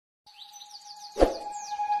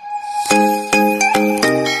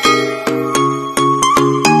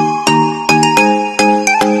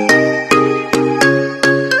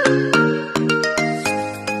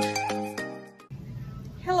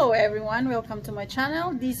welcome to my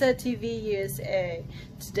channel, Disa TV USA.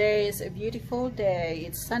 Today is a beautiful day.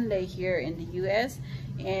 It's Sunday here in the US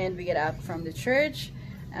and we get out from the church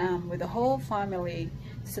with the whole family.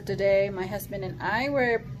 So today my husband and I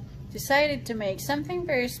were decided to make something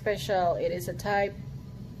very special. It is a type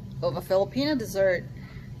of a Filipino dessert.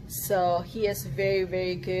 So he is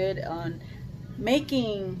very good on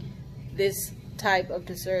making this type of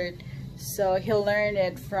dessert. So he learned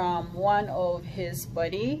it from one of his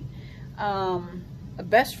buddy, a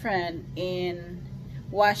best friend in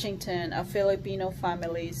Washington, a Filipino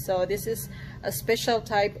family. So this is a special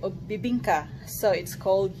type of bibingka. So it's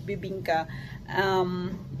called bibingka.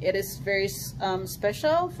 It is very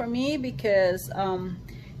special for me because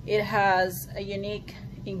it has a unique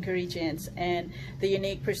ingredients and the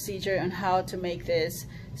unique procedure on how to make this.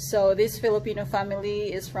 So this Filipino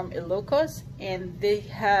family is from Ilocos and they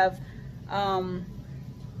have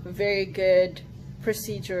very good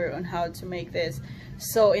procedure on how to make this.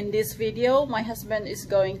 So in this video my husband is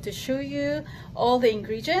going to show you all the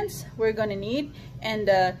ingredients we're gonna need and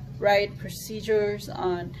the right procedures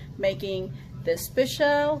on making the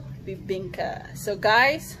special bibingka. So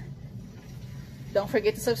guys, don't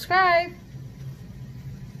forget to subscribe.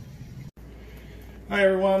 Hi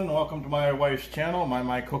everyone, welcome to my wife's channel,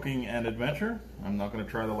 My Cooking and Adventure. I'm not going to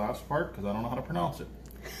try the last part because I don't know how to pronounce it.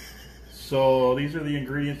 So these are the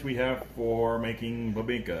ingredients we have for making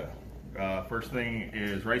bibingka. First thing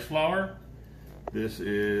is rice flour. This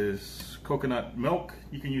is coconut milk.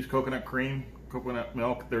 You can use coconut cream, coconut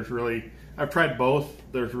milk. I've tried both.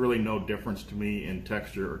 There's really no difference to me in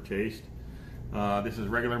texture or taste. This is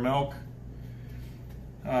regular milk.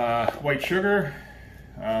 White sugar.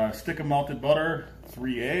 Stick of melted butter,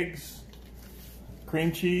 3 eggs,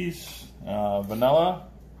 cream cheese, vanilla,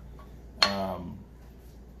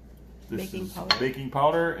 baking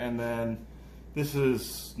powder, and then this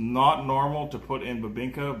is not normal to put in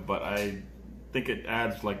bibingka, but I think it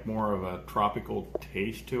adds like more of a tropical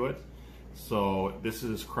taste to it. So this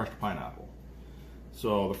is crushed pineapple.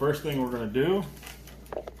 So the first thing we're going to do,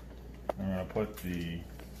 I'm going to put the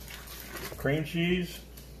cream cheese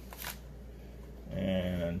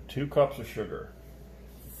and 2 cups of sugar.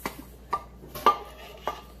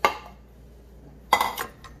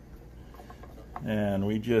 And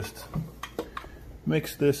we just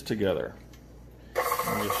mix this together.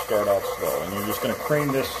 And just start out slow. And you're just going to cream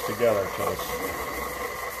this together until it's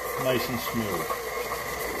nice and smooth.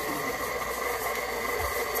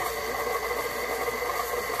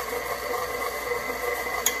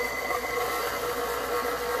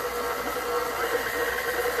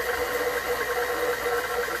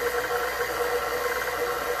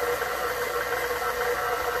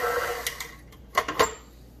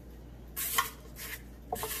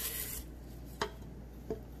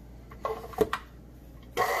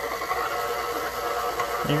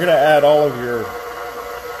 You're going to add all of your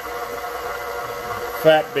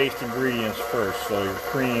fat-based ingredients first. So your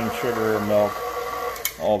cream, sugar, milk,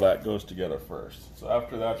 all that goes together first. So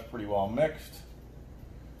after that's pretty well mixed,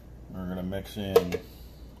 we're going to mix in,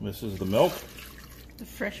 this is the milk. The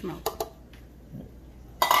fresh milk.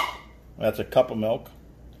 That's a cup of milk.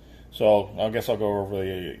 So I guess I'll go over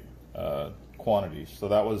the quantities. So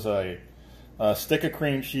that was a stick of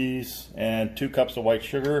cream cheese and 2 cups of white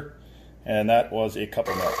sugar. And that was a cup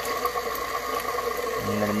of milk. And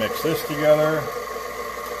we're going to mix this together.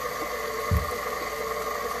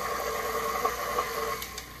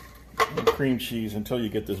 And cream cheese until you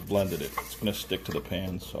get this blended. It's going to stick to the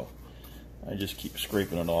pan, so I just keep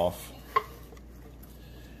scraping it off.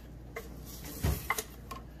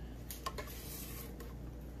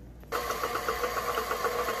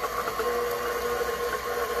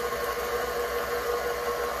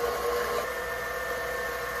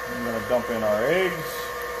 I'm going to dump in our eggs.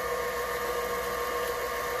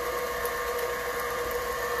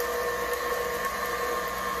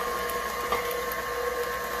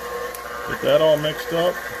 Get that all mixed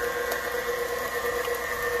up.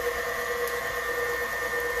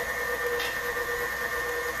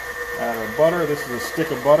 Add our butter. This is a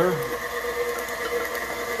stick of butter.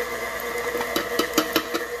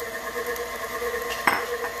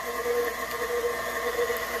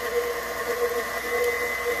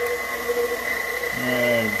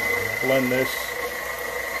 And blend this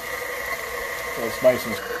so it's nice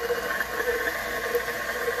and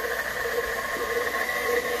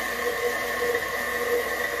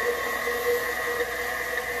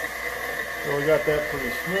so we got that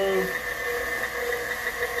pretty smooth.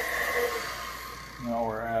 Now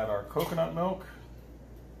we're at our coconut milk,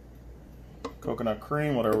 coconut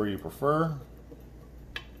cream, whatever you prefer.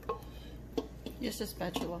 Just a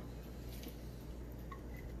spatula.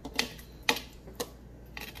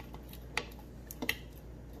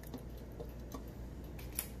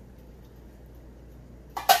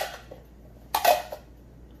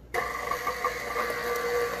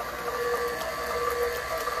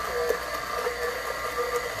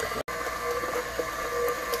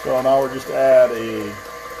 So now we're just add a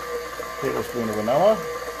tablespoon of vanilla.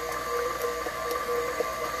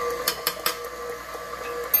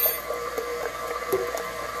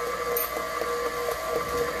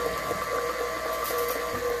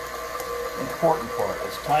 Important part.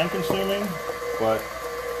 It's time consuming, but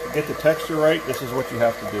to get the texture right, this is what you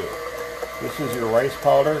have to do. This is your rice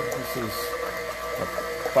powder. This is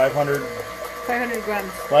 500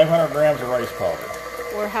 grams. 500 grams of rice powder.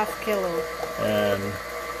 Or half kilo. And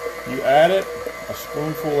you add it a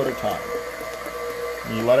spoonful at a time.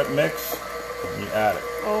 And you let it mix, and you add it.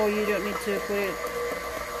 Oh, you don't need to put it...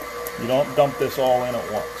 You don't dump this all in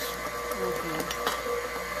at once. Okay.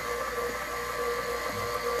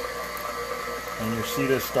 And you see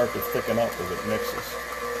this start to thicken up as it mixes.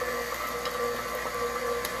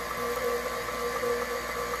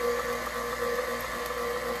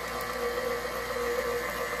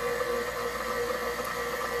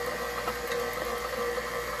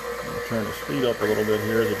 Turn the speed up a little bit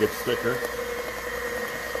here as it gets thicker.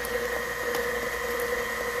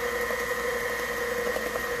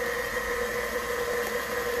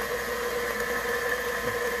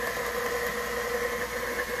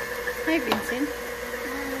 Hi, Vincent.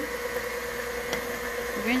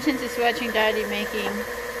 Vincent is watching Daddy making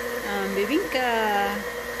bibingka.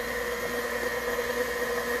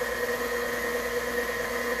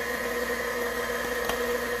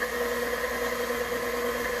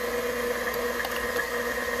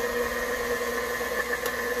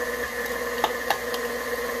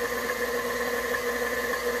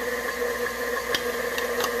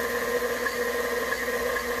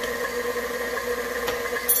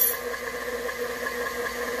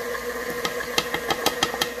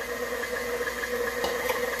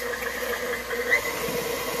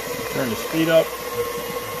 Turn the speed up.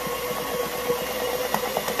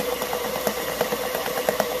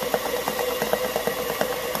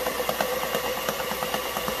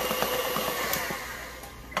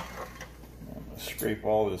 Scrape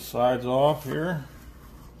all the sides off here.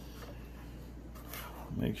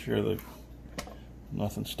 Make sure that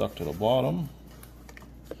nothing's stuck to the bottom.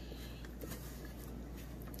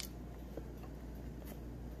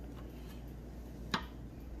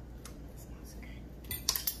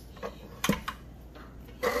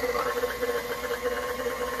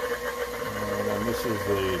 This is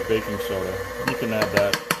the baking soda. You can add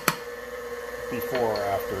that before or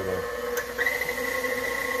after the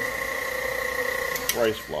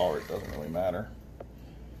rice flour. It doesn't really matter.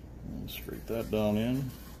 And scrape that down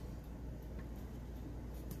in.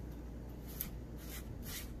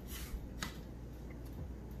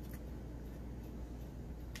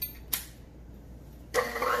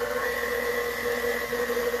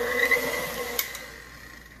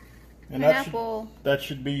 And that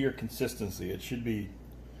should be your consistency. It should be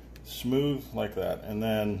smooth like that. And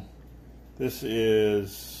then this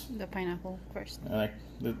is the pineapple first.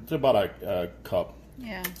 It's about a cup.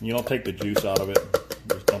 Yeah. You don't take the juice out of it.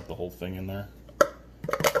 Just dump the whole thing in there.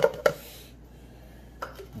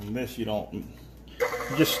 And this you don't. You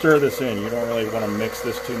just stir this in. You don't really want to mix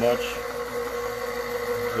this too much.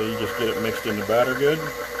 So you just get it mixed in the batter good.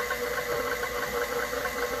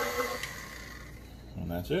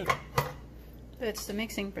 And that's it. That's the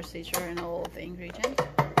mixing procedure and all of the ingredients.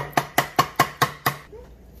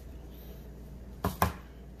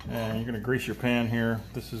 And you're going to grease your pan here.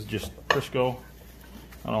 This is just Crisco.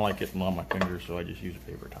 I don't like getting on my fingers, so I just use a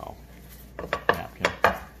paper towel. Napkin.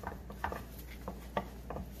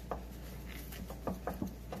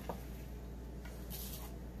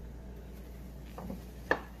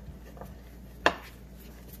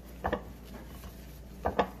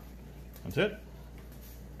 That's it.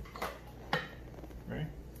 Ready?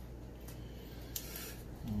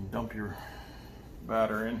 And dump your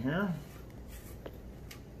batter in here.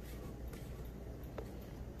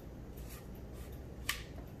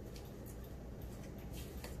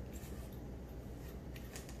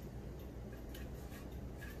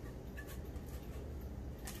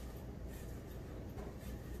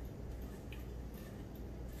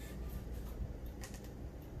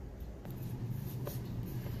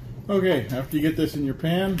 Okay, after you get this in your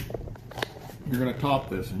pan, you're going to top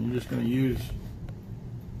this, and you're just going to use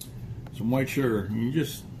some white sugar. And you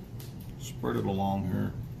just spread it along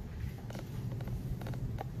here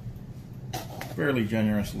fairly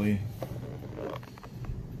generously.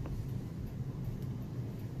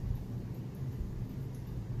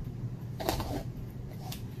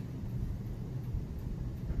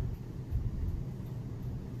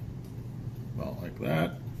 About like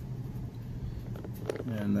that.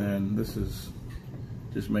 And then this is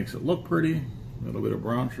just makes it look pretty. A little bit of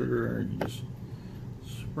brown sugar, and you just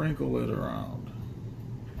sprinkle it around.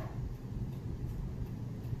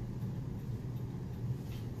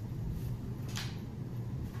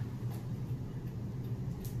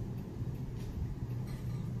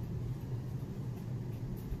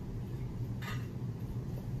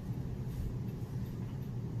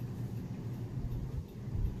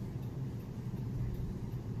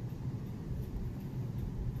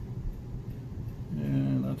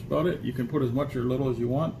 about it. You can put as much or little as you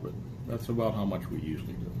want, but that's about how much we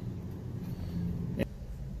usually do.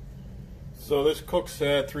 So this cooks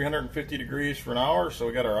at 350 degrees for an hour, so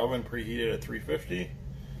we got our oven preheated at 350,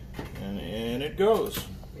 and in it goes.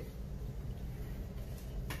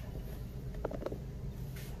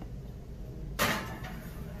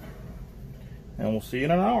 And we'll see you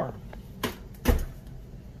in an hour.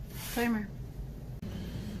 Timer.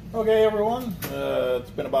 Okay, everyone, it's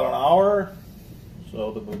been about an hour,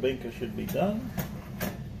 so the bibingka should be done.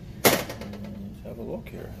 Let's have a look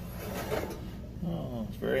here. Oh,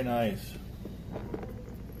 it's very nice.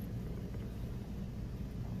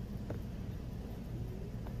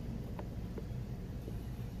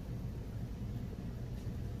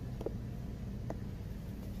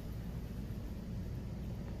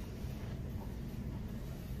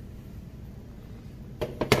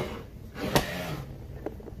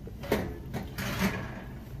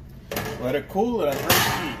 Let it cool at a great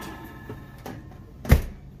heat.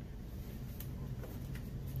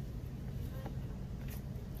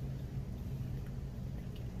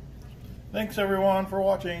 Thanks everyone for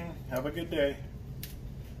watching. Have a good day.